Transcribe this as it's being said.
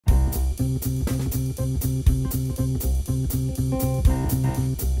Welcome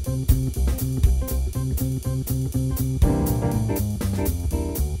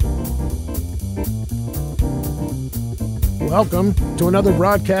to another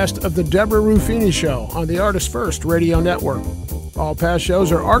broadcast of the Deborah Ruffini Show on the Artist First Radio Network. All past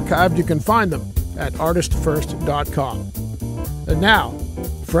shows are archived. You can find them at artistfirst.com. And now,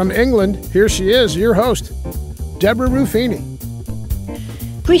 from England, here she is, your host, Deborah Ruffini.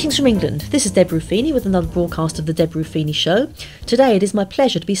 Greetings from England. This is Deborah Ruffini with another broadcast of the Deborah Ruffini Show. Today it is my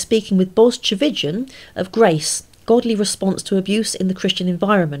pleasure to be speaking with Boz Tchividjian of Grace, Godly Response to Abuse in the Christian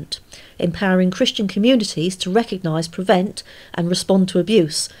Environment, empowering Christian communities to recognise, prevent and respond to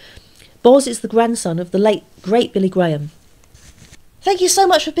abuse. Boz is the grandson of the late, great Billy Graham. Thank you so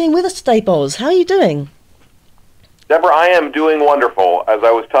much for being with us today, Boz. How are you doing? Deborah, I am doing wonderful. As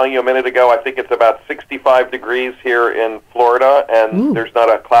I was telling you a minute ago, I think it's about 65 degrees here in Florida, and There's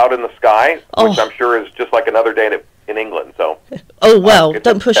not a cloud in the sky, which I'm sure is just like another day in England. So, oh, well,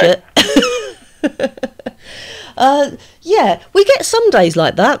 don't push it. Yeah, we get some days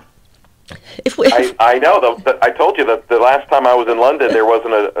like that. I know. I told you that the last time I was in London, there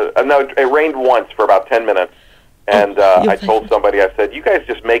wasn't no. It rained once for about 10 minutes, and I told somebody, I said, "You guys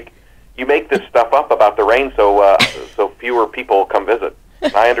just make this stuff up about the rain, so fewer people come visit."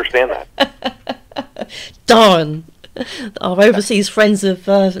 And I understand that. Darn, our overseas friends have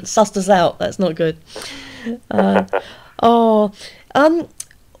sussed us out. That's not good. What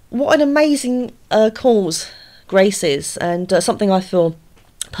an amazing cause Grace is, and something I feel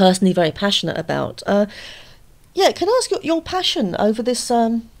personally very passionate about. Can I ask your passion over this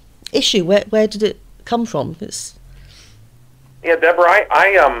issue? Where did it come from? Yeah, Deborah,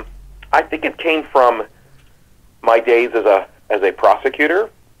 I think it came from my days as a prosecutor.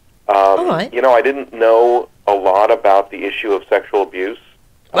 All right. You know, I didn't know a lot about the issue of sexual abuse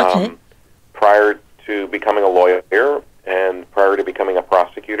prior to becoming a lawyer and prior to becoming a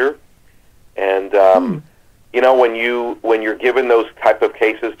prosecutor. And you know, when you're given those type of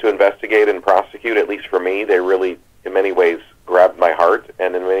cases to investigate and prosecute, at least for me, they really, in many ways, grabbed my heart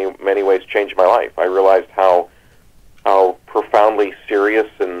and in many ways changed my life. I realized how profoundly serious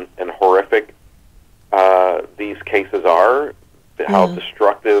and horrific these cases are, how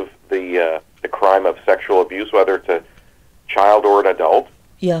destructive the crime of sexual abuse, whether it's a child or an adult,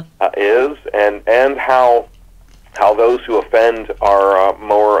 is, and how those who offend are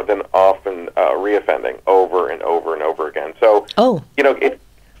more than often reoffending over and over and over again. So, you know, it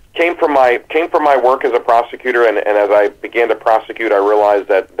came from my work as a prosecutor, and as I began to prosecute, I realized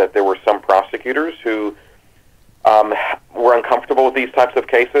that there were some prosecutors who were uncomfortable with these types of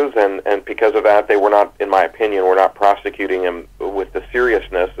cases, and because of that, they were not, in my opinion, were not prosecuting them with the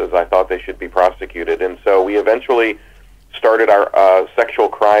seriousness as I thought they should be prosecuted. And so we eventually started our sexual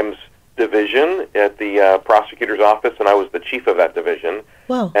crimes division at the prosecutor's office, and I was the chief of that division.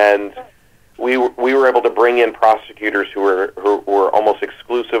 Wow. And we were able to bring in prosecutors who were almost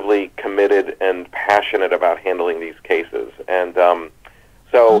exclusively committed and passionate about handling these cases. And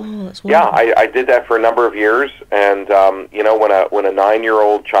I did that for a number of years. And you know, when a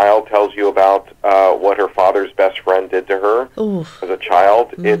 9-year-old child tells you about what her father's best friend did to her as a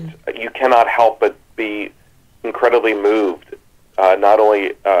child, you cannot help but be incredibly moved. Not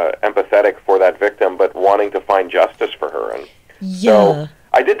only empathetic for that victim, but wanting to find justice for her. And so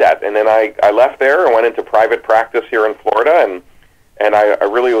I did that. And then I left there and went into private practice here in Florida. And I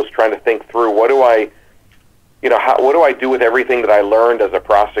really was trying to think through what do I do with everything that I learned as a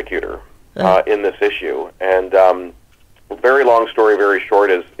prosecutor in this issue. And very long story, very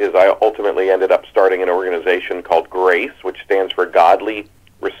short, is I ultimately ended up starting an organization called GRACE, which stands for Godly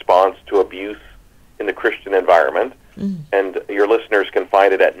Response to Abuse in the Christian Environment. And your listeners can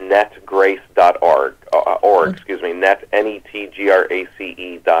find it at netgrace.org,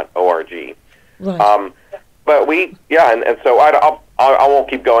 netgrace.org. Right. But so I won't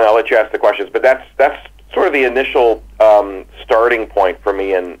keep going. I'll let you ask the questions. But that's sort of the initial starting point for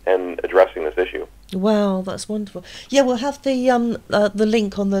me in addressing this issue. Wow, that's wonderful. Yeah, we'll have the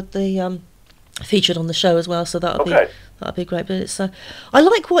link on the featured on the show as well. So that'll be great. But it's I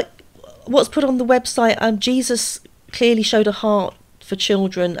like what's put on the website. Jesus clearly showed a heart for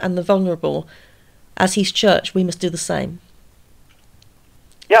children and the vulnerable. As his church, we must do the same.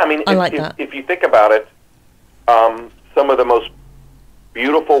 Yeah, I mean, if you think about it, some of the most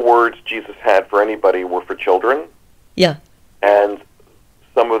beautiful words Jesus had for anybody were for children. Yeah. And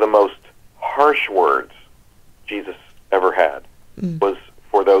some of the most harsh words Jesus ever had was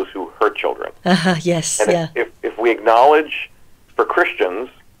for those who hurt children. Yes, and yeah. If we acknowledge, for Christians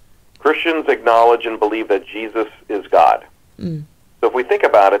acknowledge and believe that Jesus is God. So if we think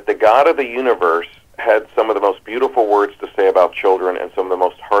about it, the God of the universe had some of the most beautiful words to say about children and some of the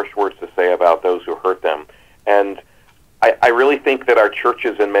most harsh words to say about those who hurt them. And I really think that our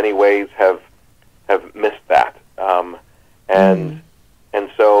churches in many ways have missed that. And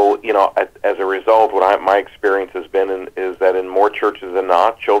so, as a result, what my experience has been is that in more churches than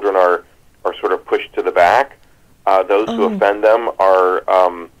not, children are sort of pushed to the back. Those who offend them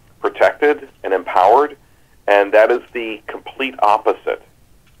are protected and empowered, and that is the complete opposite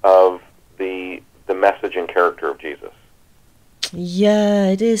of the message and character of Jesus. Yeah,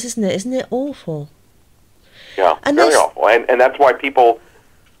 it is, isn't it? Isn't it awful? Yeah, and very awful. And that's why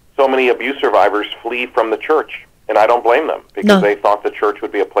so many abuse survivors flee from the church. And I don't blame them, because they thought the church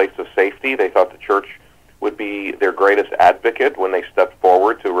would be a place of safety. They thought the church would be their greatest advocate when they stepped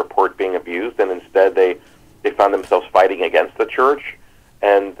forward to report being abused, and instead they found themselves fighting against the church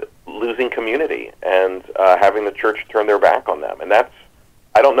and losing community and having the church turn their back on them. And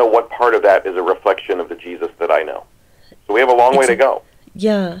I don't know what part of that is a reflection of the Jesus that I know. So we have a long way to go.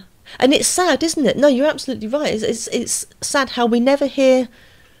 Yeah. And it's sad, isn't it? No, you're absolutely right. It's sad how we never hear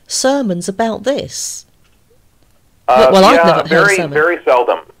sermons about this. I've never heard a sermon. Very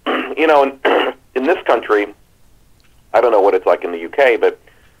seldom. In this country, I don't know what it's like in the UK, but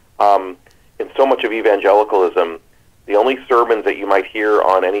in so much of evangelicalism, the only sermons that you might hear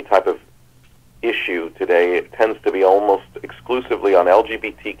on any type of issue today tends to be almost exclusively on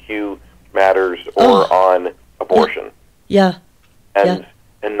LGBTQ matters or on abortion. Yeah.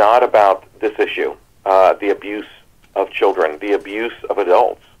 And not about this issue, the abuse of children, the abuse of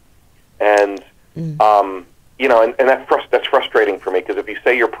adults. And and that's frustrating for me, because if you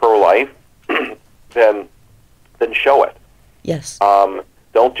say you're pro-life, then show it. Yes.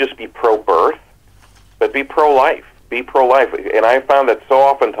 Don't just be pro-birth, but be pro-life. Be pro-life. And I found that so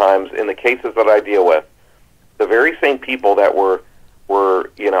oftentimes in the cases that I deal with, the very same people that were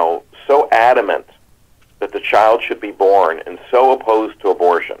so adamant that the child should be born and so opposed to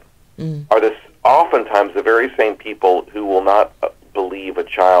abortion are oftentimes the very same people who will not believe a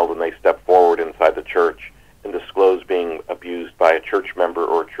child when they step forward inside the church and disclose being abused by a church member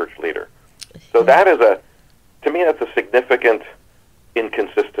or a church leader. So that is to me, that's a significant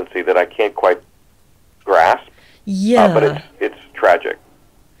inconsistency that I can't quite grasp. Yeah. But it's tragic.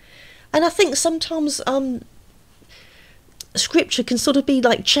 And I think sometimes scripture can sort of be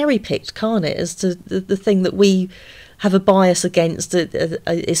like cherry-picked, can't it, as to the thing that we have a bias against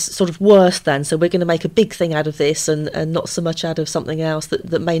is sort of worse than, so we're going to make a big thing out of this and not so much out of something else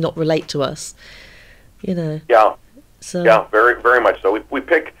that may not relate to us. Yeah. So. Yeah, very, very much so. We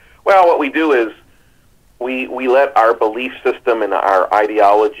pick. Well, what we do is we let our belief system and our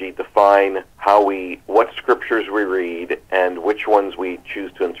ideology define what scriptures we read and which ones we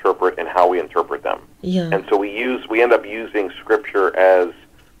choose to interpret and how we interpret them. Yeah. And so we end up using scripture as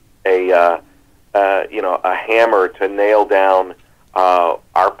a hammer to nail down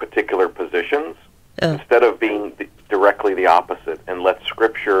our particular positions instead of being directly the opposite, and let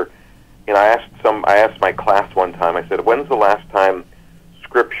scripture. I asked my class one time, I said, when's the last time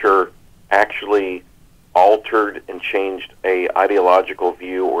scripture actually altered and changed a ideological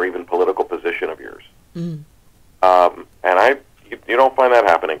view or even political position of yours? And you don't find that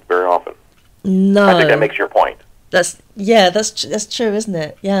happening very often. No. I think that makes your point. That's true, isn't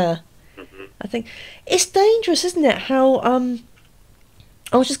it? Yeah. Mm-hmm. I think it's dangerous, isn't it? How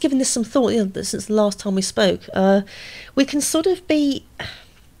I was just giving this some thought since the last time we spoke. We can sort of be,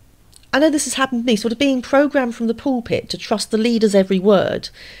 I know this has happened to me, sort of being programmed from the pulpit to trust the leader's every word,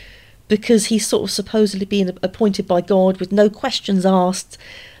 because he's sort of supposedly being appointed by God with no questions asked,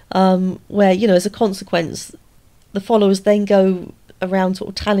 where, as a consequence, the followers then go around sort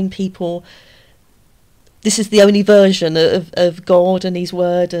of telling people this is the only version of God and his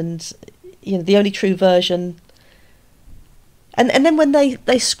word, and the only true version. And then when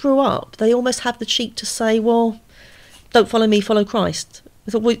they screw up, they almost have the cheek to say, well, don't follow me, follow Christ.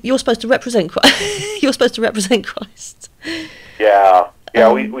 I thought, well, you're supposed to represent Christ. You're supposed to represent Christ. Yeah,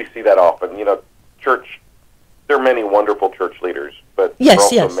 we see that often. Church. There are many wonderful church leaders, but there are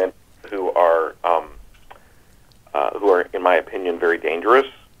also many who are, in my opinion, very dangerous.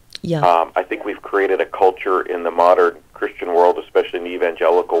 Yeah. I think we've created a culture in the modern Christian world, especially in the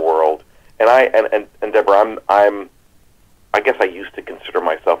evangelical world. And Deborah, I guess I used to consider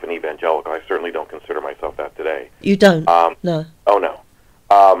myself an evangelical. I certainly don't consider myself that today. You don't? No. Oh, no.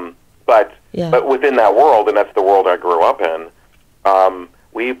 But within that world, and that's the world I grew up in,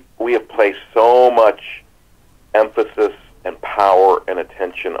 we have placed so much emphasis and power and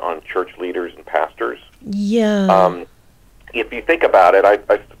attention on church leaders and pastors. Yeah. If you think about it, I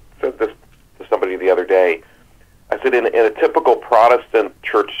said this to somebody the other day. I said, in a typical Protestant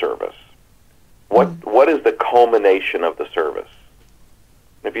church service, what is the culmination of the service?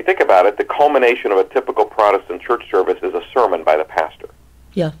 If you think about it, the culmination of a typical Protestant church service is a sermon by the pastor.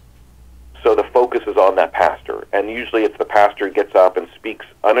 Yeah. So the focus is on that pastor, and usually it's the pastor who gets up and speaks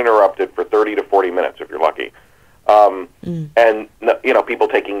uninterrupted for 30 to 40 minutes, if you're lucky. And, you know, people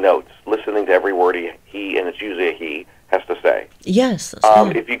taking notes, listening to every word he, and it's usually a he, has to say. Yes.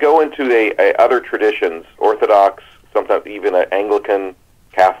 If you go into other traditions, Orthodox, sometimes even an Anglican,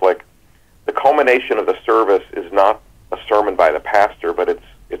 Catholic, the culmination of the service is not a sermon by the pastor, but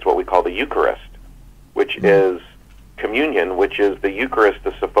it's what we call the Eucharist, which is communion, which is the Eucharist.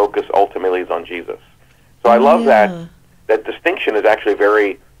 The focus ultimately is on Jesus. So I love that distinction is actually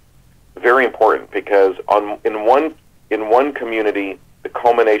very, very important, because in one community, the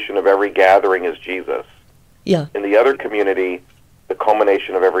culmination of every gathering is Jesus. Yeah. In the other community, the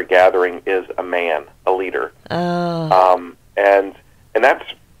culmination of every gathering is a man, a leader. And that's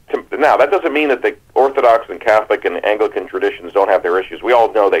now that doesn't mean that the Orthodox and Catholic and Anglican traditions don't have their issues. We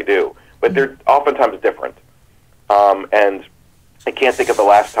all know they do, but they're oftentimes different. And I can't think of the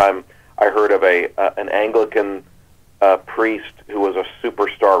last time I heard of an Anglican priest who was a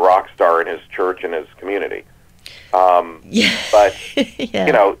superstar rock star in his church and his community. But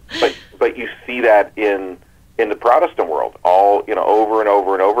you know, but you see that in the Protestant world, all, you know, over and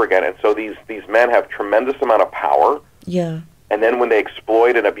over and over again. And so these men have tremendous amount of power. Yeah. And then when they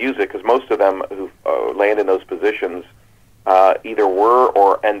exploit and abuse it, because most of them who land in those positions either were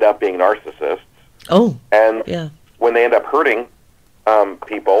or end up being narcissists. Oh. And when they end up hurting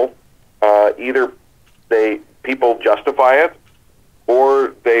people, either people justify it,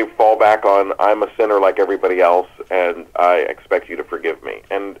 or they fall back on, I'm a sinner like everybody else, and I expect you to forgive me.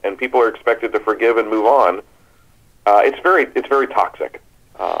 And people are expected to forgive and move on. It's very toxic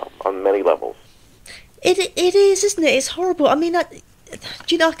on many levels. It is, isn't it? It's horrible. I mean, do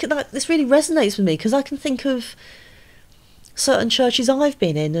you know, this really resonates with me, because I can think of certain churches I've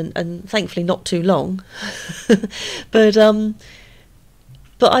been in, and thankfully not too long, but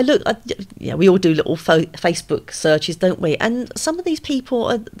I look, we all do little Facebook searches, don't we? And some of these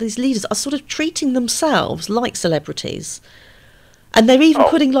people, these leaders, are sort of treating themselves like celebrities. And they're even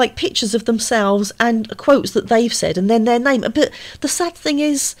putting like pictures of themselves and quotes that they've said, and then their name. But the sad thing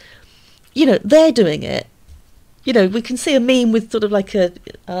is, you know, they're doing it. You know, we can see a meme with sort of like a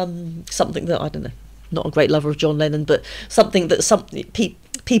something that, I don't know, not a great lover of John Lennon, but something that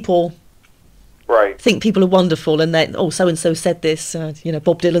people think people are wonderful, and then, so and so said this, you know,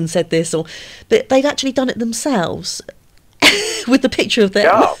 Bob Dylan said this, but they'd actually done it themselves with the picture of them.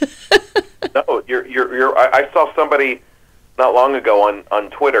 Yeah. No, I saw somebody not long ago on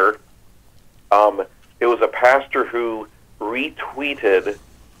Twitter. It was a pastor who retweeted.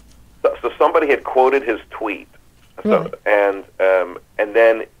 So somebody had quoted his tweet, and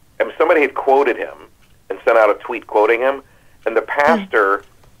then somebody had quoted him and sent out a tweet quoting him, and the pastor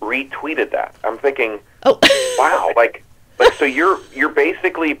retweeted that. I'm thinking, wow, like so you're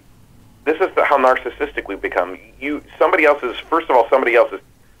basically, this is how narcissistic we've become. Somebody else is,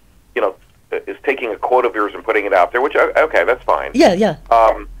 you know, is taking a quote of yours and putting it out there, which, okay, that's fine. Yeah.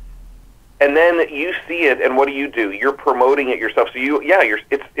 And then you see it, and what do? You're promoting it yourself. So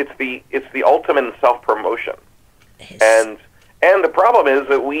it's the ultimate self-promotion. And the problem is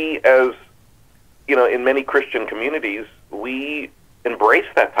that we, as you know, in many Christian communities, we embrace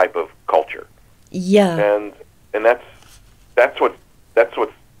that type of culture. Yeah. And that's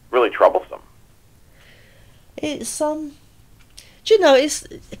what's really troublesome. It's do you know,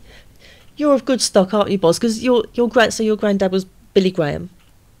 you're of good stock, aren't you, Boz? Because your granddad was Billy Graham.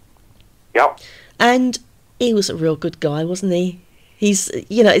 Yep. And he was a real good guy, wasn't he? He's,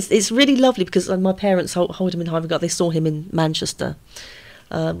 you know, it's really lovely, because my parents hold him in high regard. They saw him in Manchester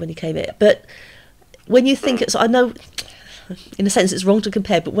when he came here. But when you think, so I know, in a sense, it's wrong to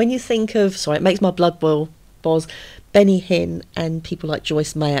compare, but when you think of, it makes my blood boil, Boz, Benny Hinn and people like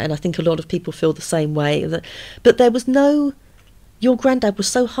Joyce Meyer, and I think a lot of people feel the same way. But there was your granddad was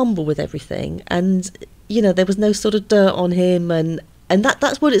so humble with everything, and, you know, there was no sort of dirt on him, and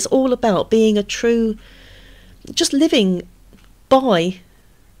that's what it's all about, being a true, just living by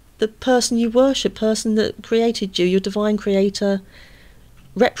the person you worship, person that created you, your divine creator,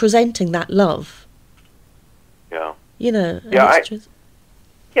 representing that love. Yeah. You know. I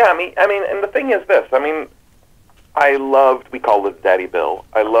mean, and the thing is this, I mean, we call it Daddy Bill.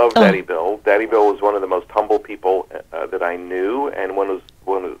 I love Daddy Bill. Daddy Bill was one of the most humble people that I knew, and one of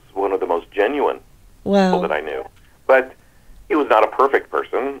the most genuine people that I knew. But he was not a perfect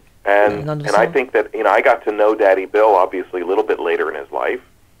person, and I think that, you know, I got to know Daddy Bill obviously a little bit later in his life,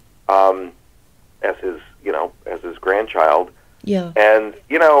 as his grandchild. Yeah. And,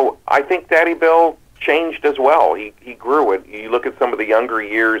 you know, I think Daddy Bill changed as well. He grew it. You look at some of the younger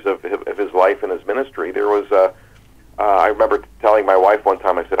years of his life and his ministry. There was I remember telling my wife one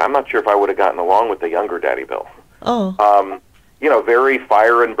time, I said, I'm not sure if I would have gotten along with the younger Daddy Bill. Oh. You know, very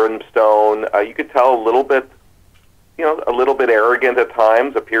fire and brimstone. You could tell a little bit, you know, a little bit arrogant at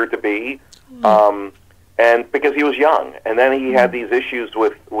times, appeared to be. And because he was young. And then he had these issues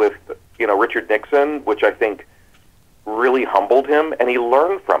with you know, Richard Nixon, which I think really humbled him, and he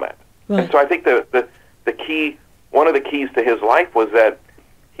learned from it. Right. And so I think the key, one of the keys to his life was that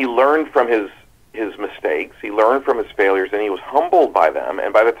he learned from his mistakes, he learned from his failures, and he was humbled by them.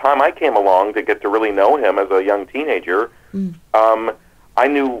 And by the time I came along to get to really know him as a young teenager, I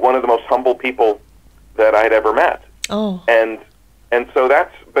knew one of the most humble people that I had ever met. Oh. And so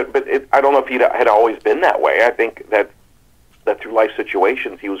that's, but I don't know if he had always been that way. I think that through life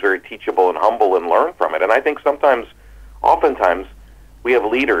situations, he was very teachable and humble and learned from it. And I think oftentimes, we have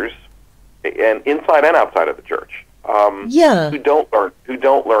leaders, and inside and outside of the church, who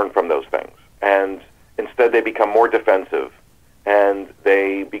don't learn from those things, and instead they become more defensive, and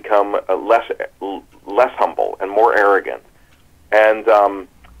they become less humble and more arrogant. And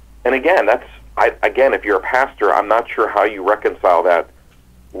again, if you're a pastor, I'm not sure how you reconcile that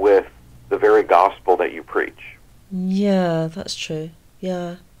with the very gospel that you preach. Yeah, that's true.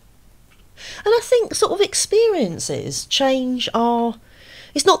 Yeah. And I think sort of experiences change our...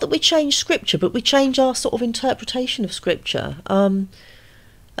 It's not that we change Scripture, but we change our sort of interpretation of Scripture. And,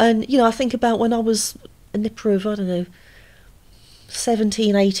 you know, I think about when I was a nipper of,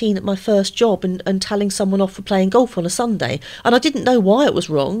 17, 18 at my first job and telling someone off for playing golf on a Sunday. And I didn't know why it was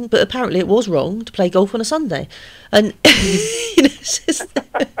wrong, but apparently it was wrong to play golf on a Sunday. And, you know, it's just...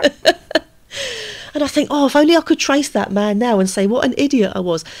 And I think, if only I could trace that man now and say what an idiot I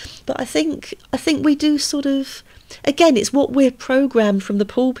was. But I think we do sort of, again, it's what we're programmed from the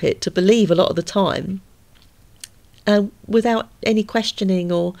pulpit to believe a lot of the time, without any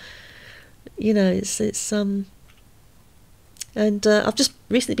questioning or, you know, it's And I've just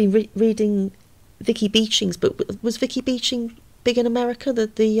recently been reading Vicky Beeching's book. Was Vicky Beeching big in America,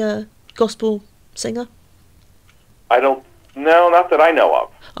 the gospel singer? No, not that I know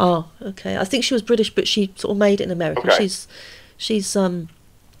of. Oh, okay. I think she was British, but she sort of made it in America. Okay. She's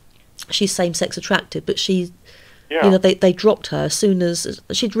same-sex attracted, but you know, they dropped her as soon as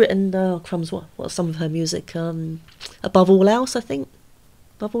she'd written crumbs. What some of her music? Above All Else, I think.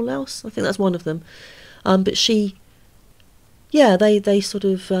 Above All Else, I think that's one of them. But they sort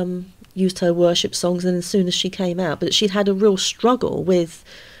of used her worship songs, and as soon as she came out, but she'd had a real struggle with.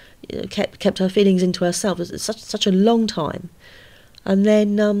 Kept her feelings into herself. It's such a long time, and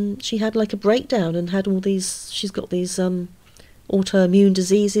then she had like a breakdown and had all these. She's got these autoimmune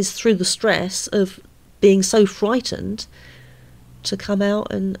diseases through the stress of being so frightened to come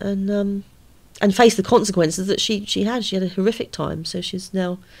out and face the consequences that she had. She had a horrific time, so she's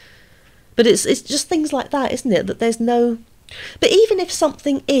now. But it's just things like that, isn't it? That there's no. But even if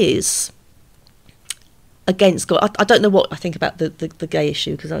something is against God, I don't know what I think about the gay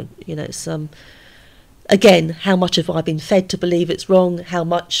issue, because it's again, how much have I been fed to believe it's wrong? How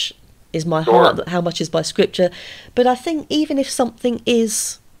much is my heart? How much is my Scripture? But I think even if something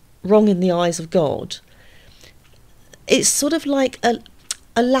is wrong in the eyes of God, it's sort of like a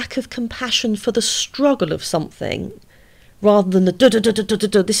lack of compassion for the struggle of something, rather than the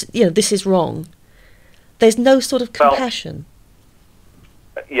this this is wrong. There's no sort of compassion.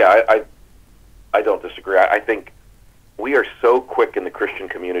 Well, yeah, I don't disagree. I think we are so quick in the Christian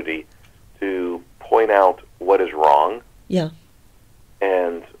community to point out what is wrong,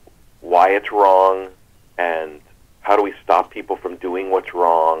 and why it's wrong, and how do we stop people from doing what's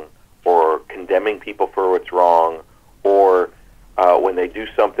wrong, or condemning people for what's wrong, or when they do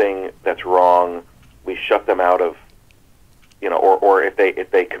something that's wrong, we shut them out of, or if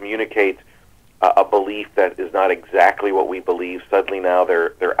they communicate a belief that is not exactly what we believe, suddenly now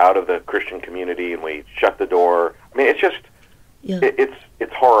they're out of the Christian community and we shut the door. I mean, it's just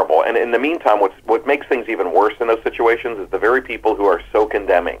it's horrible. And in the meantime, what makes things even worse in those situations is the very people who are so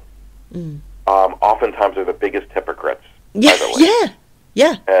condemning, oftentimes are the biggest hypocrites. Yeah, by the way.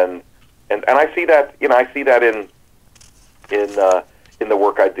 yeah. And I see that in the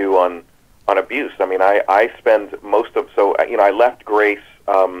work I do on abuse. I mean, I spend most of I left Grace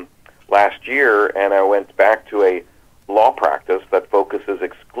last year, and I went back to a law practice that focuses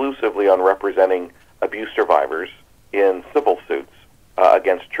exclusively on representing abuse survivors in civil suits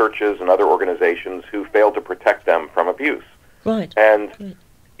against churches and other organizations who fail to protect them from abuse. Right. And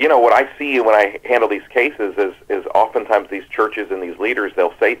what I see when I handle these cases is oftentimes these churches and these leaders,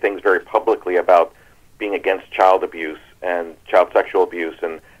 they'll say things very publicly about being against child abuse and child sexual abuse,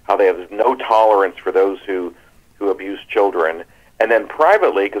 and how they have no tolerance for those who abuse children. And then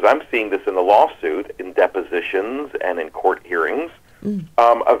privately, because I'm seeing this in the lawsuit, in depositions and in court hearings,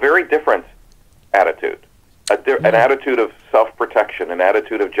 a very different attitude. An attitude of self-protection, an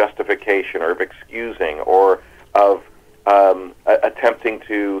attitude of justification or of excusing or of attempting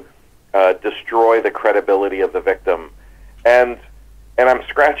to destroy the credibility of the victim. And I'm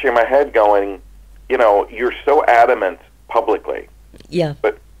scratching my head going, you know, you're so adamant publicly. Yeah.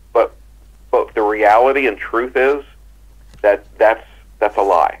 But the reality and truth is that that's a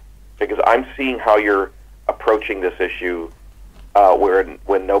lie. Because I'm seeing how you're approaching this issue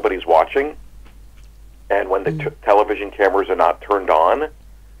when nobody's watching and when the television cameras are not turned on.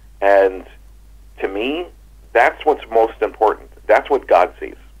 And to me, that's what's most important. That's what God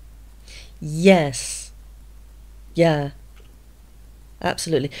sees. Yes. Yeah.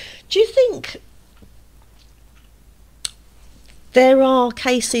 Absolutely. Do you think there are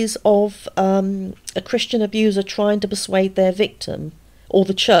cases of a Christian abuser trying to persuade their victim or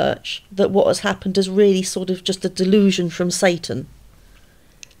the church that what has happened is really sort of just a delusion from Satan?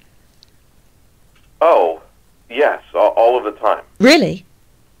 Oh, yes, all of the time. Really?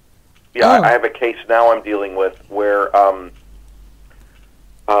 Yeah, Oh. I have a case now I'm dealing with where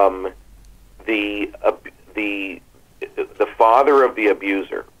the father of the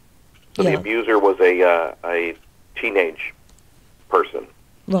abuser. So the abuser was a teenage person,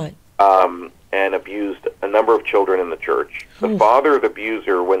 Right. and abused a number of children in the church. The father of the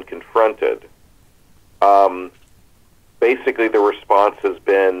abuser, when confronted, basically the response has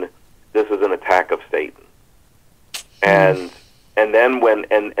been, "This is an attack of Satan." And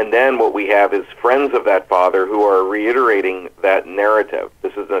then what we have is friends of that father who are reiterating that narrative.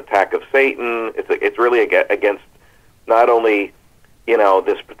 This is an attack of Satan. It's really against not only, you know,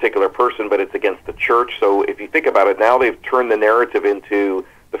 this particular person, but it's against the church. So if you think about it, now they've turned the narrative into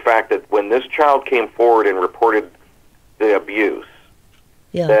the fact that when this child came forward and reported the abuse,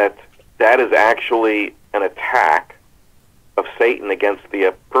 that is actually an attack of Satan against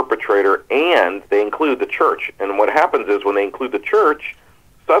the perpetrator, and they include the church. And what happens is when they include the church,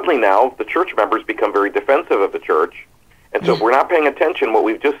 suddenly now the church members become very defensive of the church. And so if we're not paying attention, what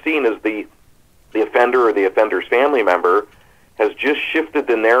we've just seen is the offender or the offender's family member has just shifted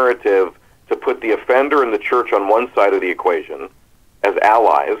the narrative to put the offender and the church on one side of the equation as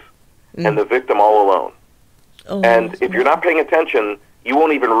allies, and the victim all alone. And if you're not paying attention, you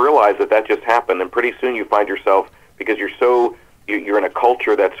won't even realize that just happened. And pretty soon you find yourself, because you're in a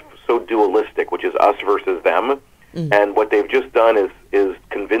culture that's so dualistic, which is us versus them. And what they've just done is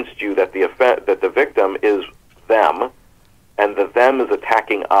convinced you that the victim is them, and the them is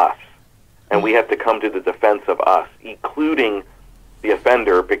attacking us. And we have to come to the defense of us, including the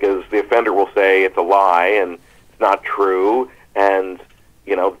offender, because the offender will say it's a lie and it's not true, and,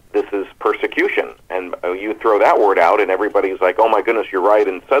 you know, this is persecution. And you throw that word out, and everybody's like, oh my goodness, you're right.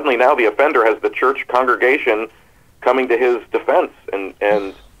 And suddenly now the offender has the church congregation coming to his defense and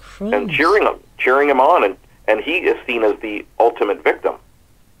cheering him on, and he is seen as the ultimate victim.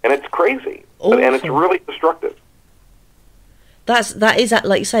 And it's crazy. And it's really destructive. That is,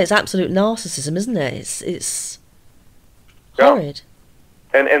 like you say, it's absolute narcissism, isn't it? It's horrid.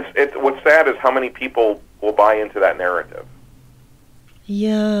 And what's sad is how many people will buy into that narrative.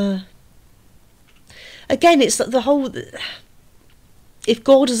 Yeah. Again, it's the whole... If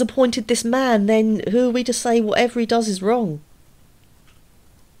God has appointed this man, then who are we to say whatever he does is wrong?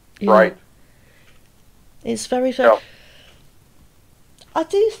 You right. know? It's very, very... Yeah. I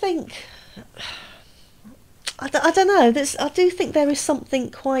do think... I don't know. I do think there is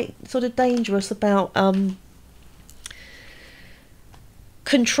something quite sort of dangerous about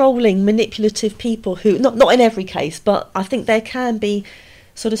controlling, manipulative people who... Not in every case, but I think there can be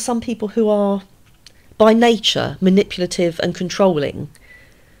sort of some people who are, by nature, manipulative and controlling.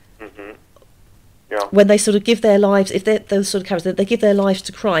 Yeah. When they sort of give their lives, if they're those sort of characters, they give their lives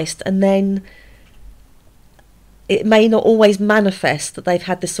to Christ, and then it may not always manifest that they've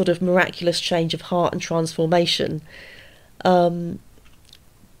had this sort of miraculous change of heart and transformation, but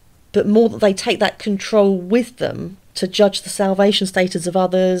more that they take that control with them to judge the salvation status of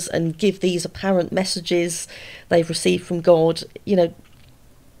others and give these apparent messages they've received from God, you know,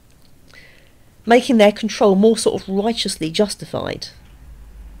 making their control more sort of righteously justified.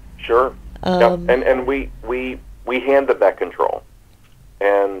 Sure. And we hand them that control,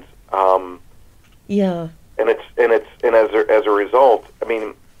 and and as a result, I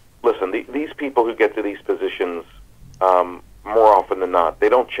mean, listen, these people who get to these positions, more often than not, they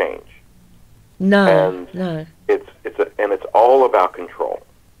don't change. No. It's all about control,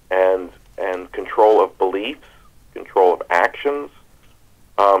 and and control of beliefs, control of actions,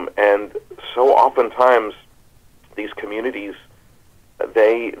 and so oftentimes these communities,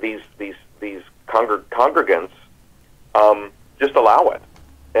 these congregants just allow it.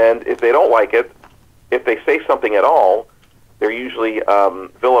 And if they don't like it, if they say something at all, they're usually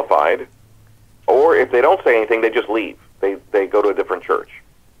vilified. Or if they don't say anything, they just leave. They go to a different church.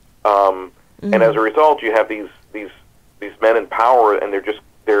 And as a result, you have these men in power, and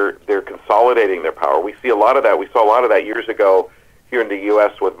they're consolidating their power. We see a lot of that. We saw a lot of that years ago here in the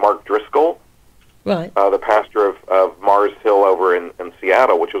U.S. with Mark Driscoll, right? The pastor of Mars Hill over in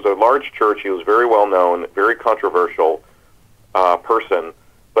Seattle, which was a large church. He was very well known, very controversial person,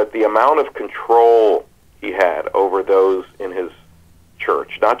 but the amount of control he had over those in his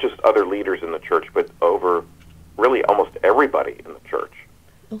church, not just other leaders in the church, but over really almost everybody in the church,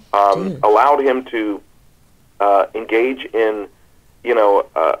 allowed him to engage in,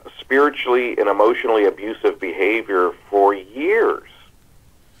 spiritually and emotionally abusive behavior for years.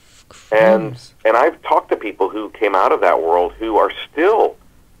 And I've talked to people who came out of that world who are still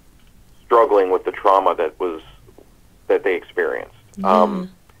struggling with the trauma that they experienced.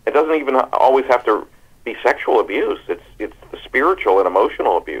 It doesn't even always have to be sexual abuse. It's the spiritual and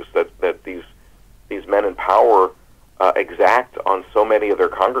emotional abuse that these men in power exact on so many of their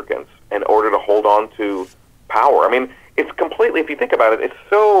congregants in order to hold on to power. I mean, it's completely, if you think about it, it's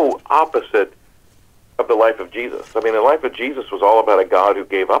so opposite of the life of Jesus. I mean, the life of Jesus was all about a God who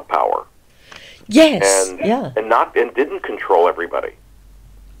gave up power. Yes. And didn't control everybody.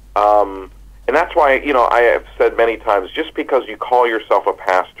 And that's why, I have said many times, just because you call yourself a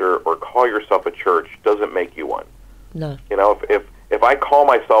pastor or call yourself a church doesn't make you one. No. If I call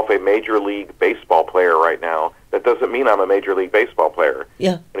myself a Major League Baseball player right now, that doesn't mean I'm a Major League Baseball player.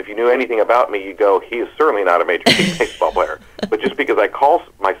 Yeah. And if you knew anything about me, you go, he is certainly not a Major League Baseball player. But just because I call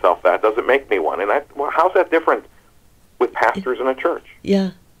myself that doesn't make me one. And how's that different with pastors in a church?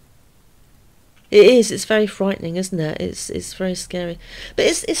 Yeah. It is. It's very frightening, isn't it? It's very scary. But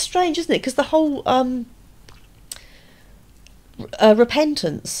it's strange, isn't it? Because the whole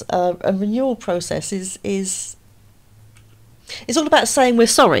repentance and renewal process is all about saying we're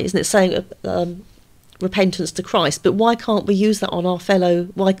sorry, isn't it? Saying repentance to Christ. But why can't we use that on our fellow?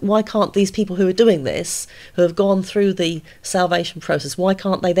 Why can't these people who are doing this, who have gone through the salvation process, why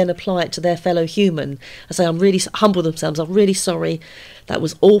can't they then apply it to their fellow human and say, I'm really humble themselves. I'm really sorry. That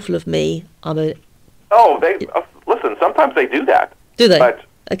was awful of me. Listen. Sometimes they do that. Do they?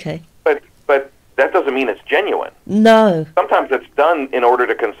 Okay. But that doesn't mean it's genuine. No. Sometimes it's done in order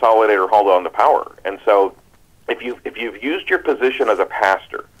to consolidate or hold on to power. And so, if you've used your position as a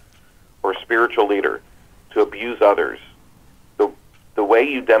pastor or a spiritual leader to abuse others, the way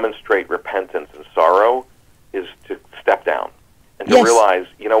you demonstrate repentance and sorrow is to step down and to realize,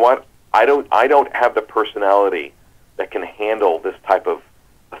 you know what, I don't have the personality that can handle this type of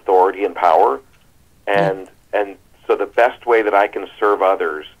authority and power, and so the best way that I can serve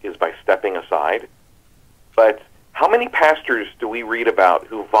others is by stepping aside. But how many pastors do we read about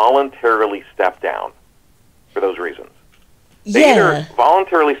who voluntarily step down for those reasons? They either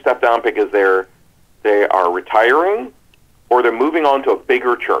voluntarily step down because they are retiring, or they're moving on to a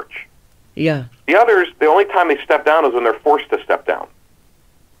bigger church. Yeah. The others, the only time they step down is when they're forced to step down.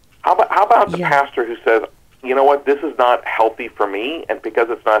 How about the pastor who says, you know what, this is not healthy for me, and because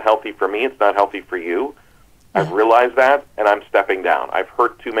it's not healthy for me, it's not healthy for you. I've realized that, and I'm stepping down. I've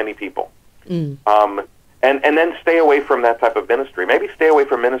hurt too many people. And then stay away from that type of ministry. Maybe stay away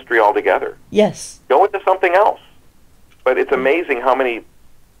from ministry altogether. Yes. Go into something else. But it's amazing how many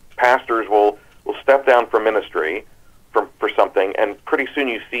pastors will step down from ministry for something, and pretty soon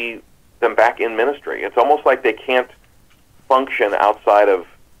you see them back in ministry. It's almost like they can't function outside of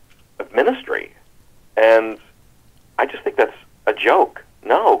ministry. And I just think that's a joke.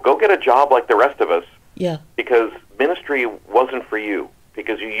 No, go get a job like the rest of us. Yeah. Because ministry wasn't for you,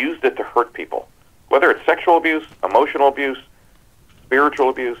 because you used it to hurt people. Whether it's sexual abuse, emotional abuse, spiritual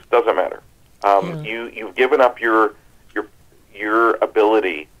abuse, doesn't matter. You've given up your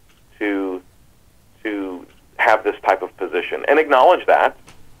ability to have this type of position, and acknowledge that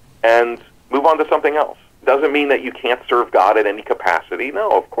and move on to something else. Doesn't mean that you can't serve God in any capacity. No,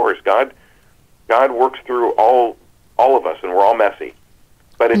 of course, God works through all of us, and we're all messy.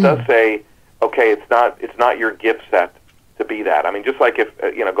 But it does say, okay, it's not your gift set to be that. I mean, just like if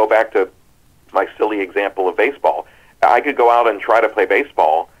go back to my silly example of baseball. I could go out and try to play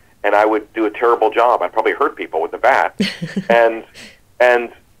baseball, and I would do a terrible job. I'd probably hurt people with the bat.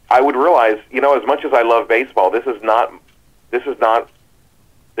 and I would realize, as much as I love baseball, this is not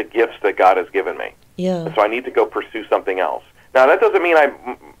the gifts that God has given me. Yeah. So I need to go pursue something else. Now, that doesn't mean I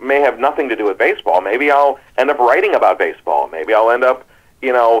may have nothing to do with baseball. Maybe I'll end up writing about baseball. Maybe I'll end up,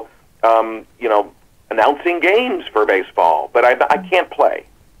 announcing games for baseball. But I can't play.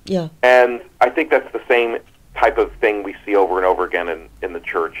 Yeah. And I think that's the same type of thing we see over and over again in the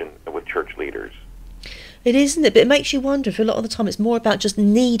church and with church leaders. It is, isn't it? But it makes you wonder if a lot of the time it's more about just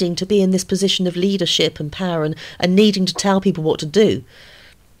needing to be in this position of leadership and power and needing to tell people what to do.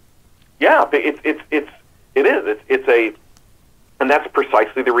 Yeah, and that's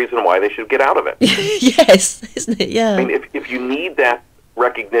precisely the reason why they should get out of it. Yes, isn't it? Yeah. I mean, if you need that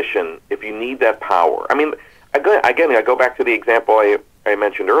recognition, if you need that power, I mean, again, I go back to the example I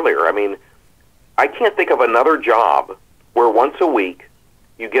mentioned earlier. I mean, I can't think of another job where once a week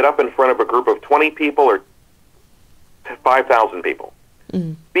you get up in front of a group of 20 people or 5,000 people,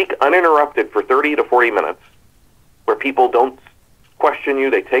 speak uninterrupted for 30 to 40 minutes, where people don't question you,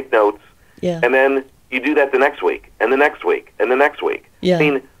 they take notes, and then you do that the next week, and the next week, and the next week. Yeah. I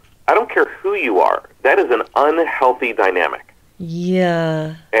mean, I don't care who you are. That is an unhealthy dynamic.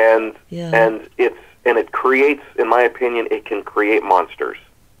 Yeah. And it creates, in my opinion, it can create monsters.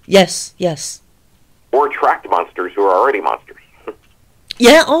 Yes, yes. Or attract monsters who are already monsters.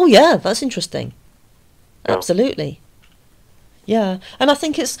 Yeah, oh yeah, that's interesting. Yeah. Absolutely. Yeah, and I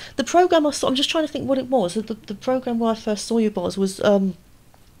think it's the program I saw. I'm just trying to think what it was. The program where I first saw you, Boz, was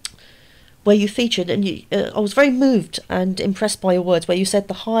where you featured, and I was very moved and impressed by your words, where you said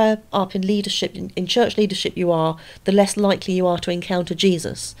the higher up in leadership, in church leadership you are, the less likely you are to encounter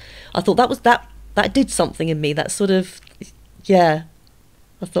Jesus. I thought that did something in me. That sort of, yeah.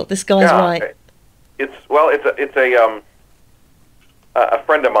 I thought this guy's right. It's a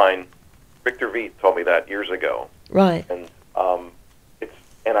friend of mine, Victor Veit, told me that years ago. Right.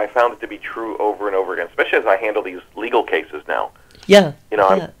 And I found it to be true over and over again, especially as I handle these legal cases now. Yeah.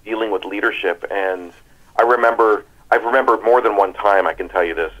 I'm dealing with leadership, and I've remembered more than one time, I can tell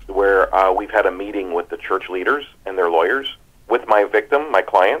you this, where we've had a meeting with the church leaders and their lawyers with my victim, my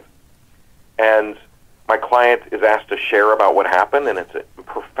client, and my client is asked to share about what happened, and it's a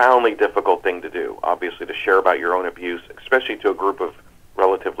profoundly difficult thing to do, obviously, to share about your own abuse, especially to a group of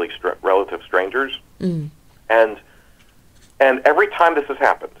relative strangers. And every time this has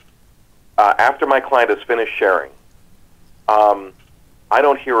happened, after my client has finished sharing, I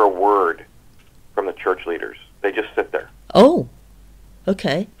don't hear a word from the church leaders. They just sit there. Oh,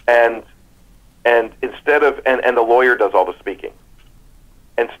 okay. And instead of and the lawyer does all the speaking.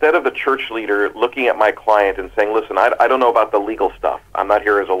 Instead of the church leader looking at my client and saying, "Listen, I don't know about the legal stuff. I'm not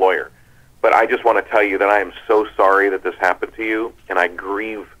here as a lawyer, but I just want to tell you that I am so sorry that this happened to you, and I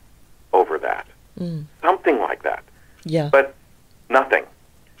grieve over that." Something like that. Yeah. But nothing.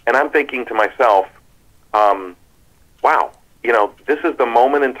 And I'm thinking to myself, wow, this is the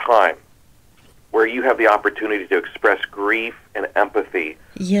moment in time where you have the opportunity to express grief and empathy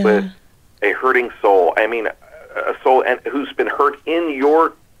with a hurting soul. I mean, a soul who's been hurt in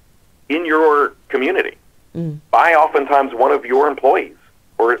your community by oftentimes one of your employees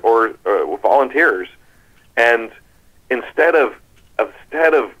or volunteers. And instead of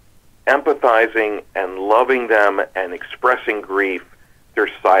empathizing and loving them and expressing grief,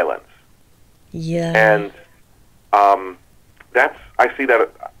 there's silence. Yeah. And I see that.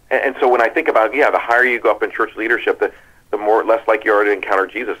 And so when I think about, the higher you go up in church leadership, the less likely you are to encounter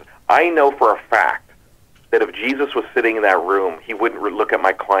Jesus. I know for a fact that if Jesus was sitting in that room, he wouldn't look at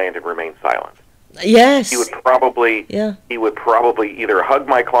my client and remain silent. Yes. He would probably either hug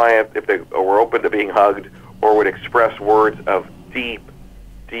my client if they were open to being hugged, or would express words of deep,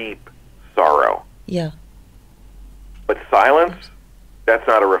 deep sorrow. Yeah. But silence, that's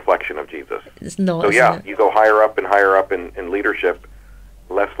not a reflection of Jesus. It's not. So you go higher up in leadership,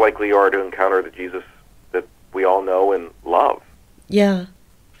 less likely you are to encounter the Jesus that we all know and love. Yeah.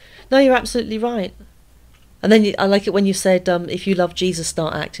 No, you're absolutely right. And then I like it when you said, if you love Jesus,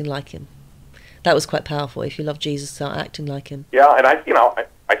 start acting like him. That was quite powerful. If you love Jesus, start acting like him. Yeah, and I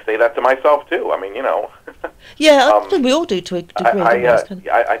say that to myself too. I mean, Yeah, I think we all do to a degree.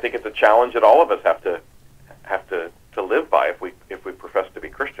 I think it's a challenge that all of us have to live by if we profess to be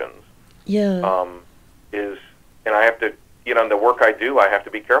Christians. Yeah. And I have to, in the work I do, I have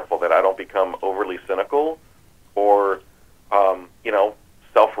to be careful that I don't become overly cynical or,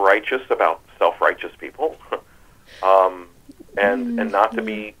 self-righteous about self-righteous people, and not to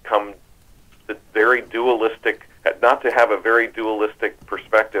become the very dualistic, not to have a very dualistic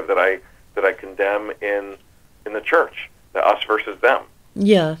perspective that I condemn in the church, the us versus them.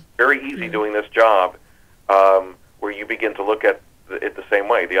 Yeah. Very easy doing this job, where you begin to look at it the same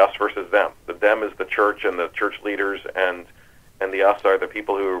way, the us versus them. The them is the church and the church leaders, and the us are the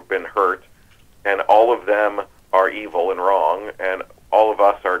people who have been hurt, and all of them are evil and wrong, and all of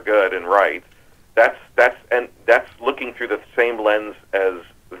us are good and right. That's looking through the same lens as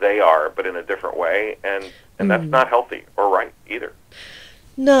they are, but in a different way, and that's not healthy or right either.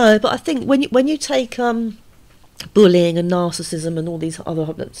 No, but I think when you take bullying and narcissism and all these other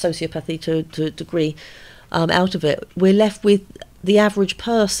sociopathy to a degree out of it, we're left with the average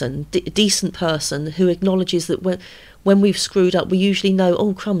person, decent person, who acknowledges that when we've screwed up, we usually know,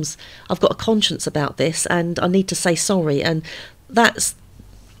 oh crumbs, I've got a conscience about this and I need to say sorry, and that's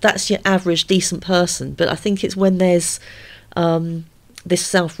your average decent person. But I think it's when there's this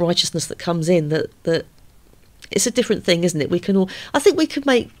self-righteousness that comes in that it's a different thing, isn't it? I think we could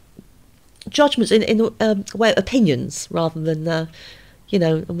make judgments in way opinions rather than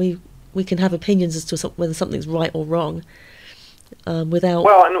and we can have opinions as to whether something's right or wrong without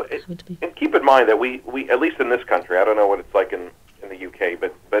and keep in mind that we at least in this country, I don't know what it's like in the UK,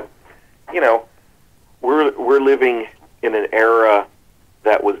 but we're living in an era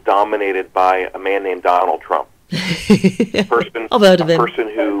that was dominated by a man named Donald Trump. I've heard of him. A person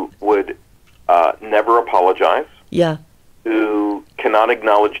who would never apologize. Yeah. Who cannot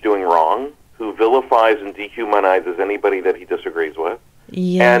acknowledge doing wrong, who vilifies and dehumanizes anybody that he disagrees with.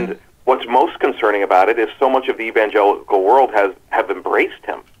 Yeah. And what's most concerning about it is so much of the evangelical world have embraced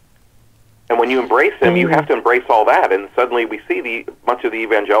him. And when you embrace him, you have to embrace all that. And suddenly we see much of the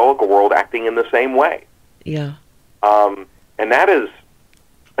evangelical world acting in the same way. Yeah. And that is,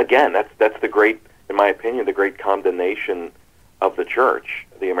 again, that's the great, in my opinion, the great condemnation of the church,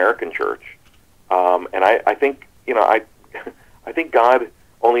 the American church. And I think, I think God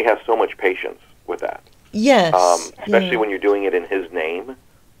only has so much patience with that. Yes. Especially when you're doing it in His name.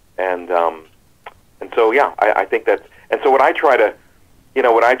 And so, I think that's, and so what I try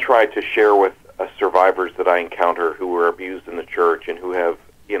to share with survivors that I encounter who were abused in the church and who have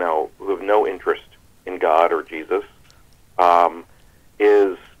no interest in God or Jesus,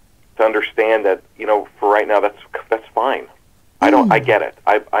 is to understand that, for right now, that's fine. I get it.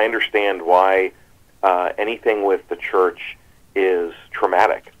 I understand why anything with the church is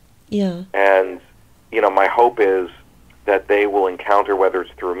traumatic. Yeah. And, my hope is that they will encounter, whether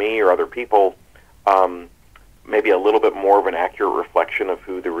it's through me or other people, maybe a little bit more of an accurate reflection of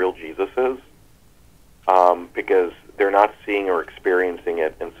who the real Jesus is, because they're not seeing or experiencing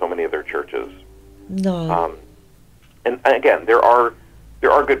it in so many of their churches. No. And again, there are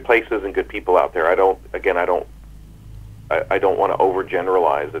good places and good people out there. I don't want to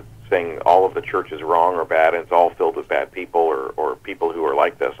overgeneralize it, saying all of the church is wrong or bad and it's all filled with bad people or people who are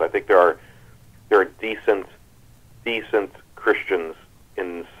like this. I think there are decent Christians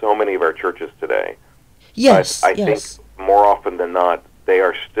in so many of our churches today. Yes. I think more often than not,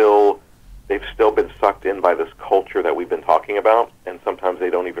 they've still been sucked in by this culture that we've been talking about, and sometimes they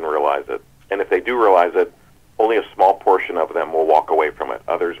don't even realize it. And if they do realize it, only a small portion of them will walk away from it.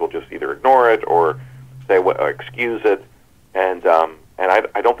 Others will just either ignore it or say or excuse it. And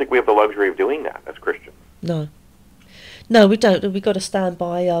I don't think we have the luxury of doing that as Christians. No, we don't. We've got to stand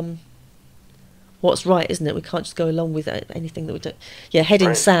by what's right, isn't it? We can't just go along with anything that we do. Yeah, head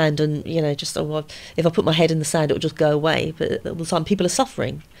in sand, and just if I put my head in the sand, it will just go away. But all the time, people are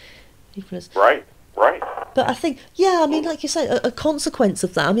suffering. Right. But I think, like you say, a consequence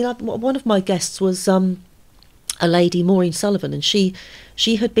of that. I mean, one of my guests was a lady, Maureen Sullivan, and she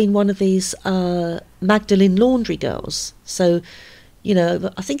had been one of these Magdalene laundry girls. So,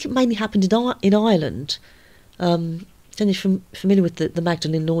 I think it mainly happened in Ireland. I don't know if you're familiar with the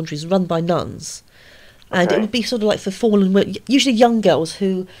Magdalene laundries, run by nuns. And it would be sort of like for fallen women, usually young girls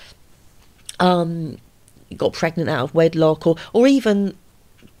who got pregnant out of wedlock, or even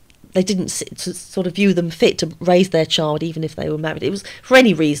they didn't sort of view them fit to raise their child, even if they were married. It was for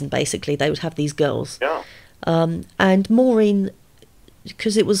any reason, basically, they would have these girls. Yeah. And Maureen,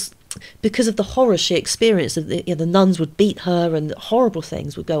 because of the horror she experienced, the nuns would beat her and horrible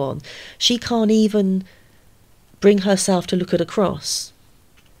things would go on. She can't even bring herself to look at a cross.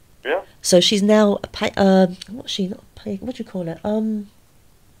 Yeah. So she's now what do you call it?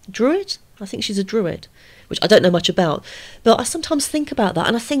 Druid? I think she's a druid, which I don't know much about. But I sometimes think about that,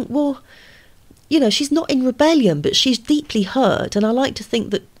 and I think, well, she's not in rebellion, but she's deeply hurt, and I like to think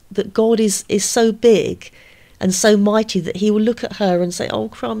that God is so big and so mighty that He will look at her and say, "Oh,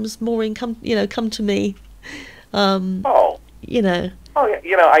 crumbs, Maureen, come to me." Oh, yeah.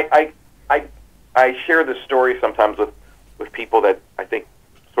 I share this story sometimes with people that I think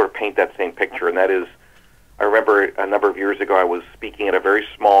sort of paint that same picture, and that is, I remember a number of years ago I was speaking at a very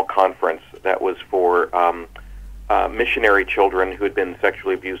small conference that was for missionary children who had been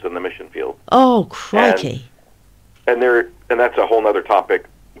sexually abused in the mission field. Oh, crikey! And that's a whole other topic.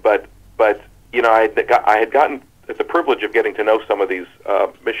 But I had gotten the privilege of getting to know some of these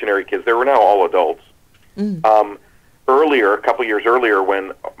missionary kids. They were now all adults. Earlier, a couple years earlier,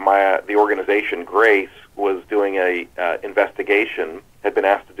 when the organization Grace was doing a investigation, had been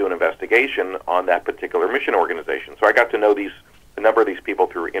asked to do an investigation on that particular mission organization. So I got to know a number of these people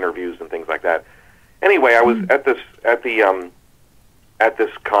through interviews and things like that. Anyway, I was at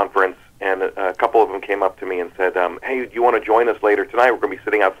this conference, and a couple of them came up to me and said, "Hey, do you want to join us later tonight? We're going to be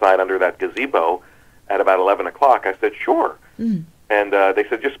sitting outside under that gazebo at about 11 o'clock." I said, "Sure." And they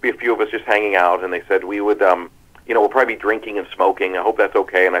said, "Just be a few of us just hanging out." And they said, "We would, we'll probably be drinking and smoking. I hope that's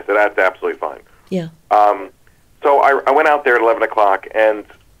okay." And I said, "That's absolutely fine." Yeah. So I went out there at 11 o'clock, and,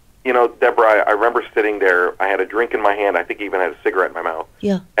 Deborah, I remember sitting there. I had a drink in my hand. I think I even had a cigarette in my mouth.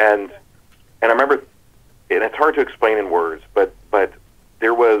 Yeah. And I remember, and it's hard to explain in words, but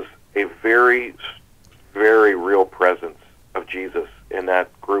there was a very, very real presence of Jesus in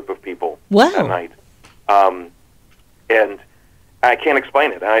that group of people that night. And I can't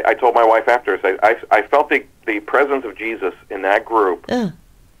explain it. I told my wife after, I felt the presence of Jesus in that group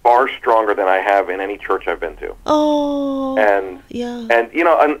far stronger than I have in any church I've been to. Oh, and yeah. And a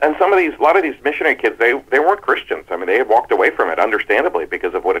lot of these missionary kids, they weren't Christians. I mean, they had walked away from it, understandably,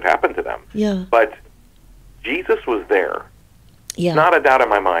 because of what had happened to them. Yeah. But Jesus was there. Yeah. Not a doubt in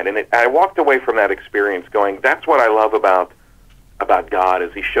my mind. And I walked away from that experience going, that's what I love about God,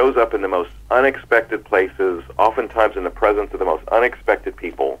 is he shows up in the most unexpected places, oftentimes in the presence of the most unexpected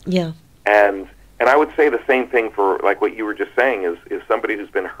people. Yeah. And I would say the same thing for, like what you were just saying, is somebody who's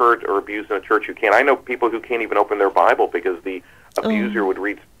been hurt or abused in a church who can't. I know people who can't even open their Bible because the abuser would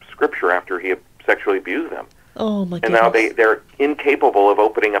read scripture after he had sexually abused them. Oh, my and goodness. now they're incapable of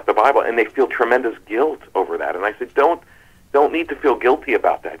opening up the Bible, and they feel tremendous guilt over that. And I said, don't need to feel guilty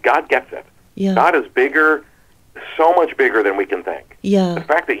about that. God gets it. Yeah. God is bigger, so much bigger than we can think. Yeah. The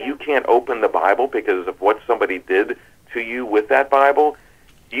fact that you can't open the Bible because of what somebody did to you with that Bible,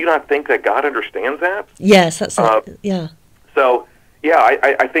 do you not think that God understands that? Yes, that's it. Yeah. So, yeah,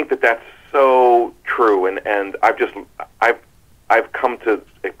 I think that's so true, and I've come to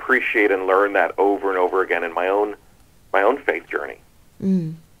appreciate and learn that over and over again in my own faith journey.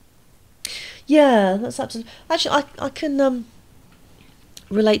 Yeah, that's absolutely. Actually, I can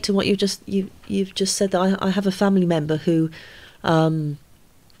relate to what you've just said. That I have a family member who hadn't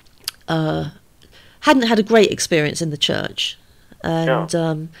had a great experience in the church, and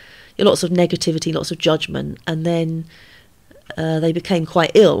lots of negativity, lots of judgment, and then they became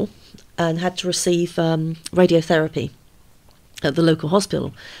quite ill and had to receive radiotherapy at the local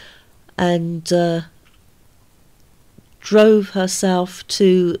hospital, and drove herself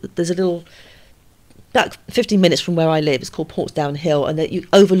to, there's a little, about 15 minutes from where I live, it's called Portsdown Hill, and it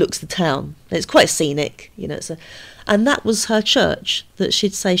overlooks the town. It's quite scenic, and that was her church, that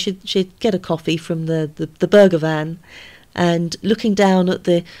she'd say she'd get a coffee from the burger van, and looking down at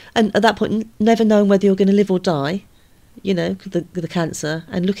and at that point never knowing whether you're going to live or die, the cancer,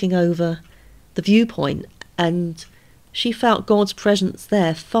 and looking over the viewpoint, and she felt God's presence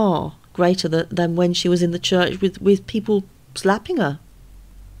there far greater than when she was in the church with people slapping her.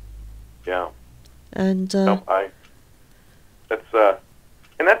 Yeah. And that's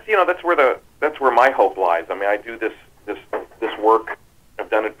where my hope lies. I mean, I do this work. I've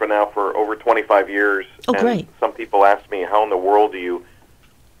done it for over 25 years. Oh, great. Some people ask me, how in the world do you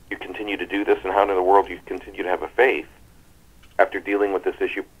continue to do this, and how in the world do you continue to have a faith after dealing with this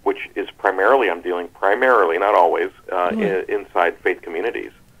issue, which is primarily, not always, inside faith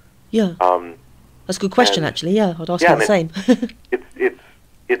communities. Yeah. That's a good question, actually. Yeah, I'd ask you the same.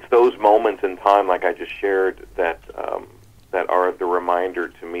 It's those moments in time, like I just shared, that are the reminder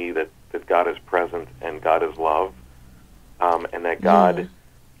to me that God is present and God is love, and that God,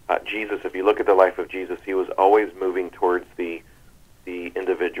 Jesus. If you look at the life of Jesus, he was always moving towards the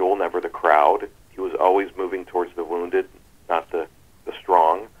individual, never the crowd. He was always moving towards the wounded, not the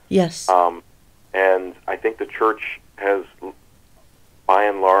strong. Yes. And I think the church has, by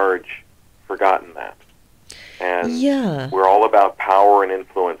and large, forgotten that. And we're all about power and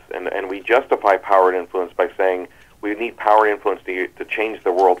influence, and we justify power and influence by saying we need power and influence to change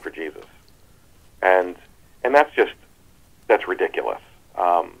the world for Jesus. And that's ridiculous.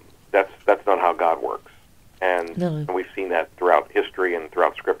 That's not how God works. And we've seen that throughout history and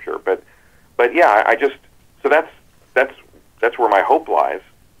throughout Scripture. But yeah, that's where my hope lies.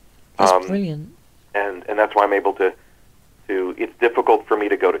 That's brilliant. And that's why I'm able to. It's difficult for me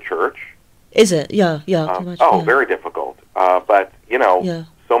to go to church. Is it? Yeah. Very difficult. But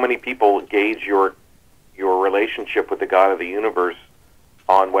so many people gauge your relationship with the God of the universe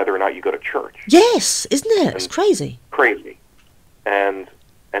on whether or not you go to church. Yes, isn't it? It's crazy. Crazy. And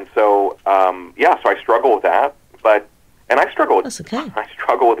And so, so I struggle with that, and I struggle with, That's okay. I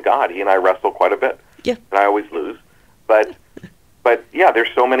struggle with God. He and I wrestle quite a bit. Yeah. And I always lose. But yeah, there's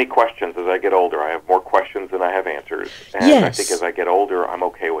so many questions as I get older. I have more questions than I have answers. And Yes. I think as I get older, I'm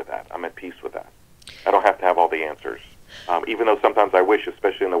okay with that. I'm at peace with that. I don't have to have all the answers. Even though sometimes I wish,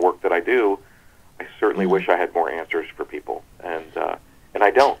 especially in the work that I do, I certainly wish I had more answers for people. And I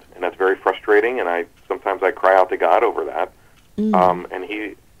don't. And that's very frustrating, and sometimes I cry out to God over that.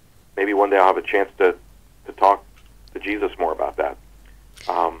 And maybe one day I'll have a chance to talk to Jesus more about that.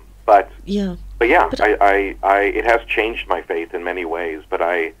 But it has changed my faith in many ways.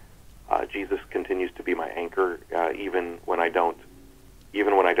 But Jesus continues to be my anchor, even when I don't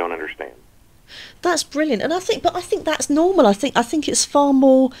understand. That's brilliant, and I think that's normal. I think it's far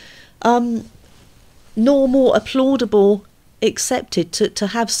more normal, applaudable, accepted to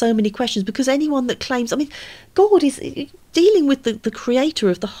have so many questions, because anyone that claims, I mean, God is dealing with the creator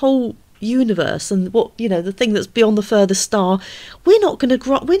of the whole universe and what, the thing that's beyond the furthest star. We're not going to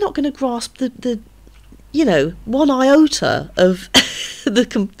grasp the one iota of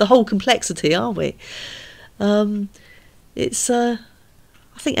the whole complexity, are we? I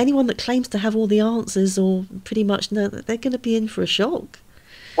think anyone that claims to have all the answers, or pretty much know, that they're going to be in for a shock.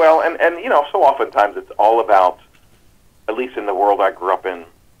 Well, and so oftentimes it's all about, at least in the world I grew up in,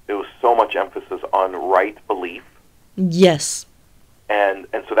 there was so much emphasis on right belief. Yes. And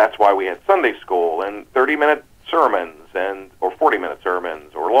so that's why we had Sunday school and 30-minute sermons or 40-minute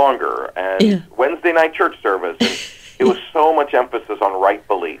sermons or longer, and Wednesday night church service. And it was so much emphasis on right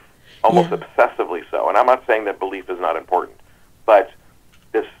belief, almost obsessively so. And I'm not saying that belief is not important, but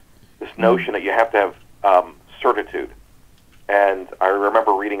this notion that you have to have certitude. And I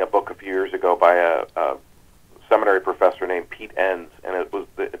remember reading a book a few years ago by a seminary professor named Pete Enns, and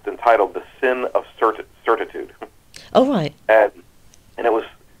it's entitled "The Sin of Certitude." Oh, right. And it was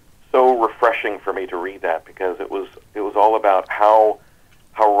so refreshing for me to read that, because it was all about how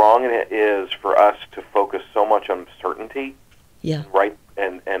wrong it is for us to focus so much on certainty, right,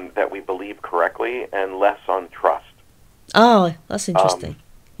 and that we believe correctly, and less on trust. Oh, that's interesting.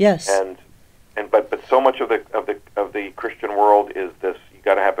 Yes. But so much of the Christian world is this: you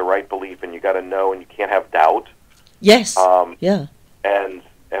got to have the right belief, and you got to know, and you can't have doubt. Yes. And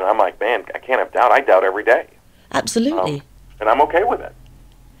I'm like, man, I can't have doubt. I doubt every day. Absolutely. And I'm okay with it.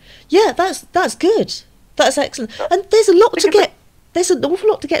 Yeah, that's good. That's excellent. And there's an awful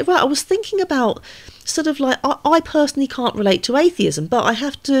lot to get right. I was thinking about sort of like, I personally can't relate to atheism, but I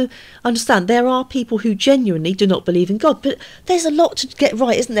have to understand there are people who genuinely do not believe in God. But there's a lot to get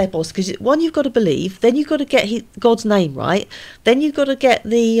right, isn't there, Boz? Because one, you've got to believe, then you've got to get God's name right, then you've got to get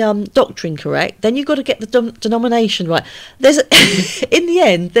the doctrine correct, then you've got to get the denomination right. In the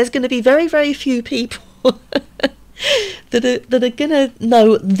end, there's going to be very, very few people that are going to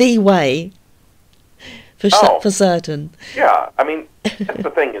know the way for certain. Yeah, I mean, that's the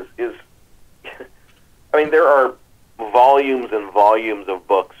thing is I mean, there are volumes and volumes of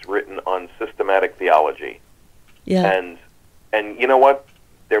books written on systematic theology. Yeah. And you know what?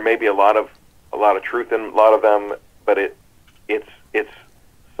 There may be a lot of truth in a lot of them, but it's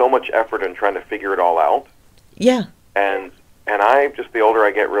so much effort in trying to figure it all out. Yeah. And I just, the older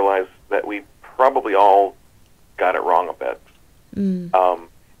I get, realize that we probably all got it wrong a bit.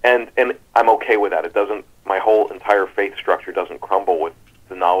 And I'm okay with that. It doesn't. My whole entire faith structure doesn't crumble with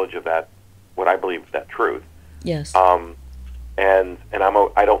the knowledge of that, what I believe is that truth. Yes. And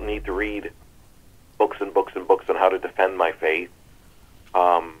I don't need to read books and books and books on how to defend my faith.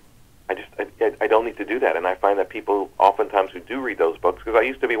 I don't need to do that. And I find that people oftentimes who do read those books, because I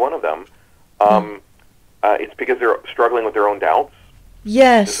used to be one of them, it's because they're struggling with their own doubts.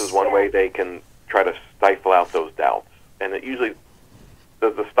 Yes. This is one way they can try to stifle out those doubts. And it usually,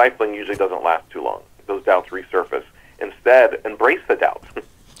 the stifling usually doesn't last too long. Those doubts resurface. Instead, embrace the doubts.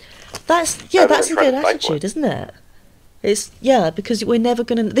 That's a good attitude, isn't it? It's because we're never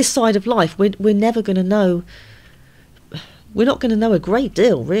going to, this side of life, we're never going to know. We're not going to know a great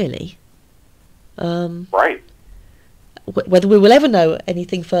deal, really. Right. Whether we will ever know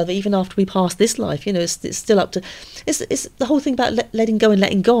anything further, even after we pass this life, it's still up to. It's the whole thing about letting go and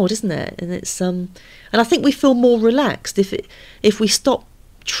letting God, isn't it? And it's and I think we feel more relaxed if we stop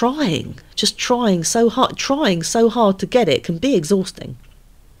trying so hard to get it. Can be exhausting.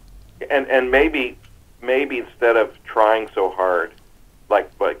 And maybe instead of trying so hard,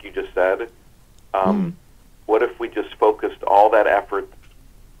 like you just said, what if we just focused all that effort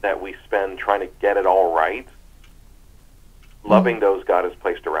that we spend trying to get it all right, loving those God has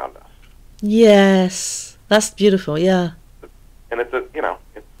placed around us? Yes, that's beautiful. Yeah. And it's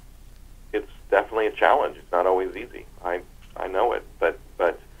definitely a challenge. It's not always easy. I know it, but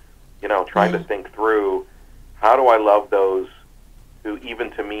trying to think through, how do I love those who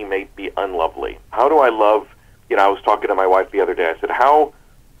even to me may be unlovely? How do I love, I was talking to my wife the other day. I said,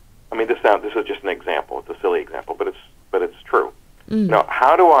 this is just an example. It's a silly example, but it's true.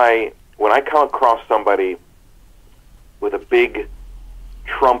 How do I, when I come across somebody with a big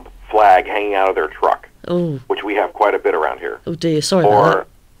Trump flag hanging out of their truck, which we have quite a bit around here. Oh dear, sorry about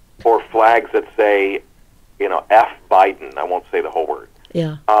that. Or flags that say, F Biden. I won't say the whole word.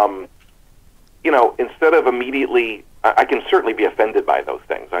 Yeah. Instead of immediately, I can certainly be offended by those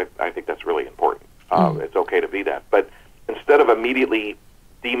things. I think that's really important. It's okay to be that. But instead of immediately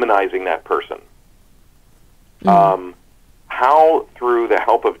demonizing that person, how, through the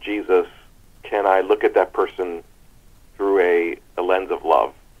help of Jesus, can I look at that person through a lens of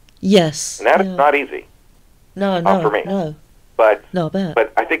love? Yes. And that is not easy. No, for me. No. But bet.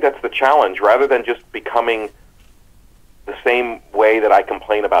 But I think that's the challenge, rather than just becoming the same way that I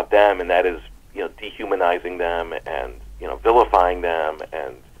complain about them, and that is, dehumanizing them and vilifying them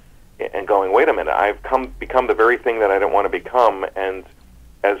and going, wait a minute, I've become the very thing that I don't want to become, and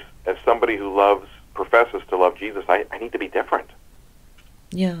as somebody who professes to love Jesus, I need to be different.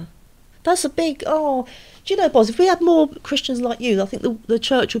 Yeah. That's a big, do you know, Boz, if we had more Christians like you, I think the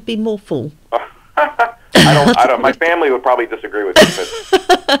church would be more full. I don't, my family would probably disagree with you,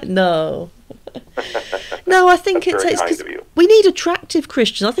 but... No. No, I think it's because we need attractive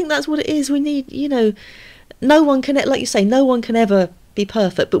Christians. I think that's what it is. We need, no one can, like you say, no one can ever be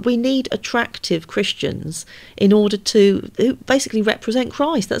perfect, but we need attractive Christians in order to basically represent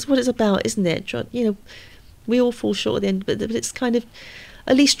Christ. That's what it's about, isn't it? We all fall short at the end, but it's kind of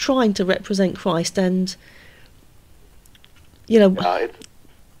at least trying to represent Christ, and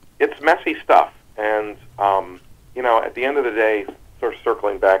it's messy stuff, and at the end of the day, sort of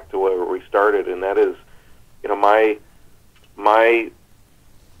circling back to where we started, and that is, my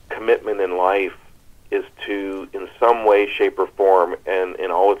commitment in life is to, in some way, shape, or form, and in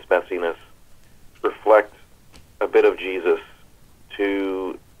all its messiness, reflect a bit of Jesus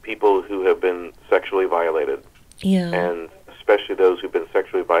to people who have been sexually violated. Yeah. And especially those who've been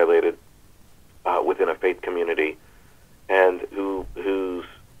sexually violated within a faith community, and whose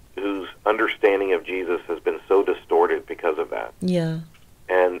understanding of Jesus has been so distorted because of that. Yeah.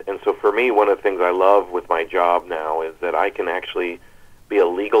 And so for me, one of the things I love with my job now is that I can actually be a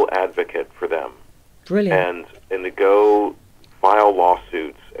legal advocate for them. Brilliant. And to go file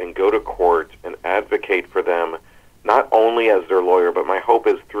lawsuits and go to court and advocate for them, not only as their lawyer, but my hope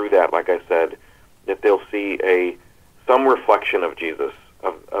is through that, like I said, that they'll see some reflection of Jesus,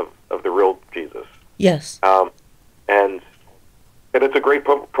 of the real Jesus. Yes. And it's a great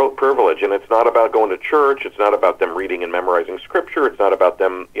privilege, and it's not about going to church. It's not about them reading and memorizing Scripture. It's not about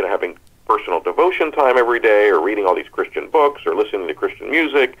them, having personal devotion time every day, or reading all these Christian books, or listening to Christian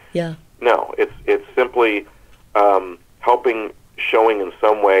music. Yeah. No, it's simply showing in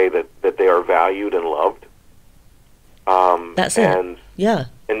some way that they are valued and loved. That's it. And yeah.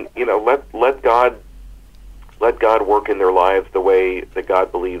 And let God work in their lives the way that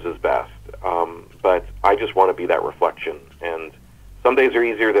God believes is best. But I just want to be that reflection, and some days are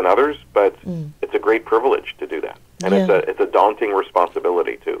easier than others, but it's a great privilege to do that, and it's a daunting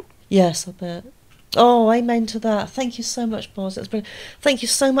responsibility too. Yes, I bet. Oh, amen to that. Thank you so much, Boz. Thank you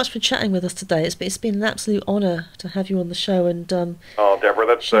so much for chatting with us today. It's been an absolute honour to have you on the show. And Deborah,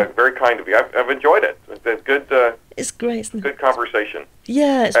 that's very kind of you. I've enjoyed it. It's good. It's great. Isn't it? Good conversation.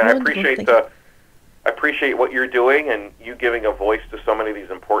 Yeah, it's wonderful. I appreciate what you're doing and you giving a voice to so many of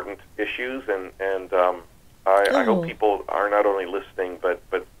these important issues. And I hope people are not only listening, but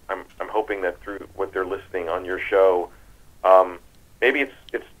I'm hoping that through what they're listening on your show, maybe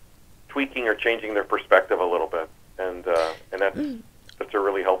it's tweaking or changing their perspective a little bit, and that's a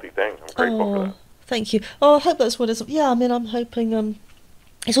really healthy thing. I'm grateful for that. Thank you. Oh, I hope that's what it's. Yeah, I mean, I'm hoping.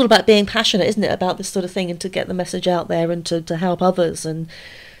 It's all about being passionate, isn't it, about this sort of thing, and to get the message out there, and to help others, and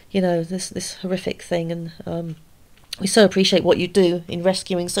this horrific thing, and we so appreciate what you do in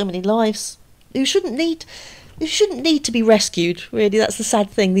rescuing so many lives who shouldn't need to be rescued. Really, that's the sad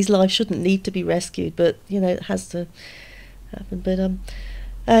thing. These lives shouldn't need to be rescued, but it has to happen. But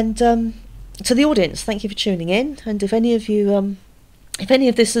And to the audience, thank you for tuning in. And if any of you, if any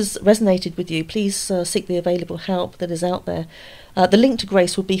of this has resonated with you, please seek the available help that is out there. The link to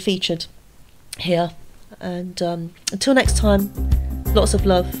Grace will be featured here. And until next time, lots of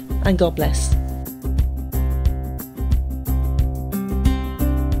love and God bless.